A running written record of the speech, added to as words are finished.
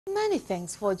Many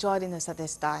thanks for joining us at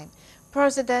this time.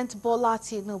 President Bola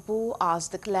Tinubu has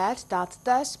declared that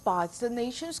despite the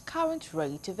nation's current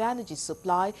rate of energy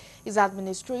supply, his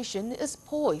administration is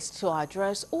poised to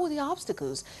address all the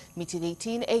obstacles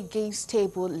mitigating against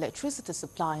stable electricity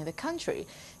supply in the country.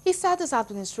 He said his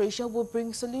administration will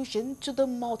bring solution to the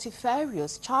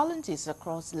multifarious challenges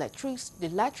across the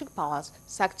electric power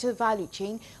sector value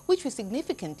chain, which will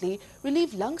significantly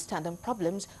relieve long-standing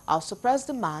problems of suppressed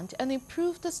demand and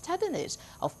improve the steadiness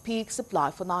of peak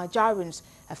supply for Nigerians,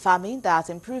 affirming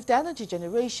that improved energy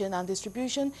generation and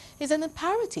distribution is an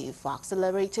imperative for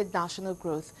accelerated national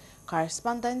growth.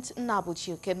 Correspondent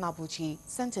Nabuchi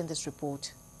sent in this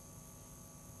report.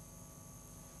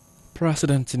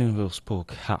 President Tinubu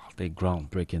spoke at a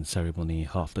groundbreaking ceremony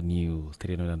of the new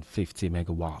 350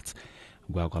 megawatt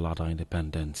Gwagwalada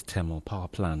Independent Thermal Power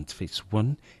Plant Phase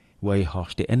 1, where he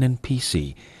hosted the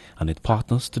NNPC and its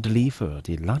partners to deliver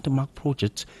the landmark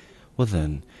project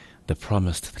within the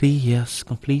promised 3 years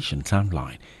completion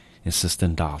timeline,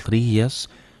 insisting that 3 years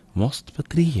must be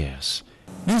 3 years.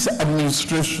 This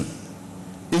administration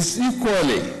is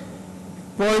equally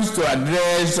poised to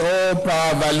address all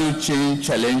power value chain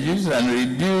challenges and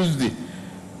reduce the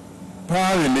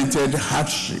power-related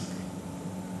hardship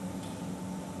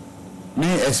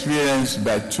being experienced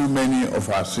by too many of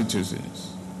our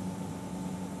citizens.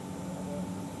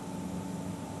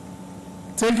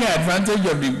 Taking advantage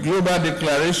of the global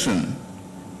declaration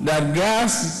that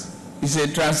gas is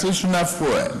a transitional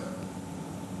fuel,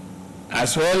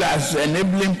 as well as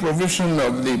enabling provision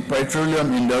of the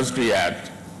Petroleum Industry Act,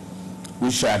 we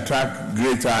shall attract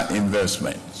greater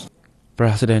investments.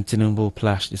 President Tinubu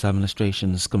pledged his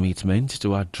administration's commitment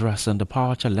to addressing the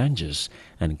power challenges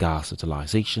and gas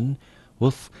utilization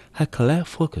with a clear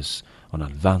focus on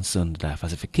advancing the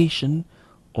diversification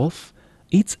of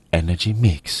its energy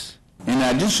mix. In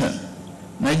addition,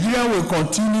 Nigeria will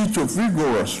continue to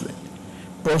vigorously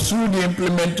pursue the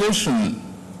implementation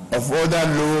of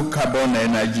other low-carbon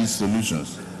energy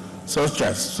solutions, such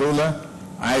as solar,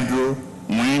 hydro,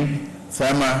 wind,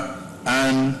 thermal,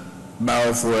 and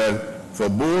biofuel for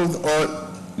both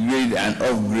on-grid and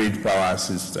off-grid power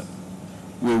systems.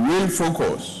 We will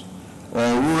focus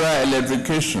on rural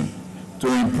electrification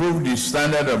to improve the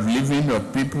standard of living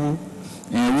of people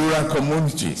in rural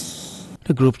communities.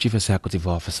 The Group Chief Executive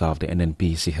Officer of the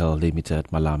NNPCL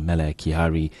Limited, Malam Mele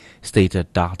Kihari,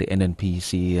 stated that the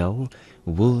NNPCL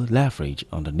will leverage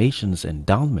on the nation's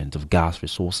endowment of gas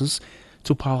resources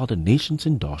to power the nation's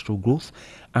industrial growth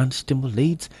and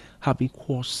stimulate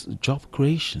ubiquitous job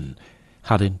creation,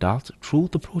 adding that through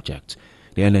the project,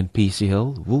 the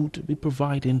NNPCL would be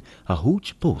providing a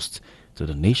huge boost to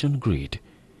the nation grid.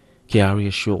 Kihari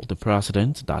assured the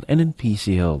President that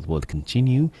NNPCL will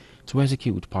continue to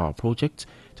execute power projects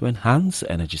to enhance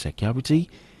energy security,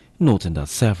 noting that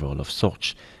several of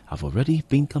such have already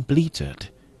been completed.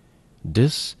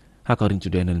 This, according to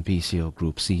the NNPCL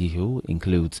Group CEO,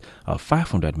 includes a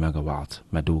 500 megawatt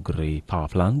Maduguri power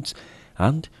plant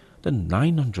and the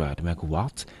 900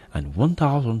 megawatt and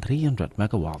 1,300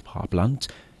 megawatt power plant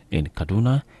in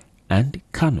Kaduna and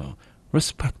Kano,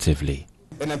 respectively.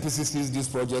 NNPC sees these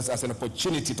projects as an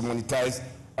opportunity to monetize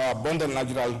our abundant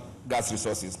natural gas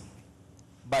resources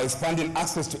by expanding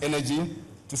access to energy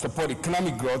to support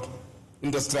economic growth,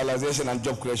 industrialization, and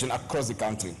job creation across the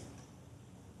country.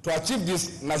 To achieve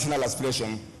this national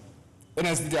aspiration,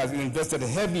 NNPC has invested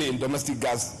heavily in domestic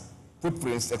gas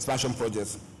footprints expansion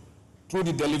projects through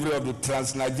the delivery of the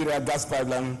Trans-Nigeria Gas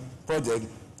Pipeline project,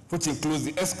 which includes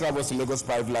the Escravos to Lagos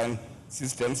pipeline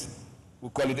systems, we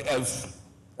call it ELF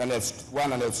and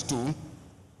F1 and F2,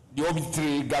 the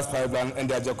OB3 gas pipeline, and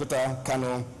the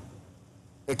Ajakuta-Kano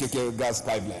AKK gas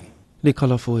pipeline. The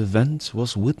colorful event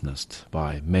was witnessed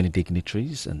by many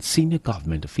dignitaries and senior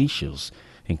government officials,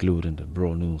 including the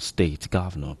Borno State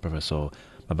Governor, Professor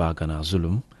Babagana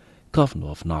Zulum, Governor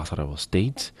of Nasarawa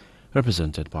State,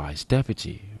 represented by his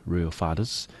deputy, Real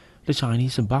Fathers, the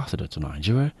Chinese ambassador to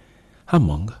Nigeria,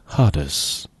 among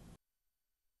others.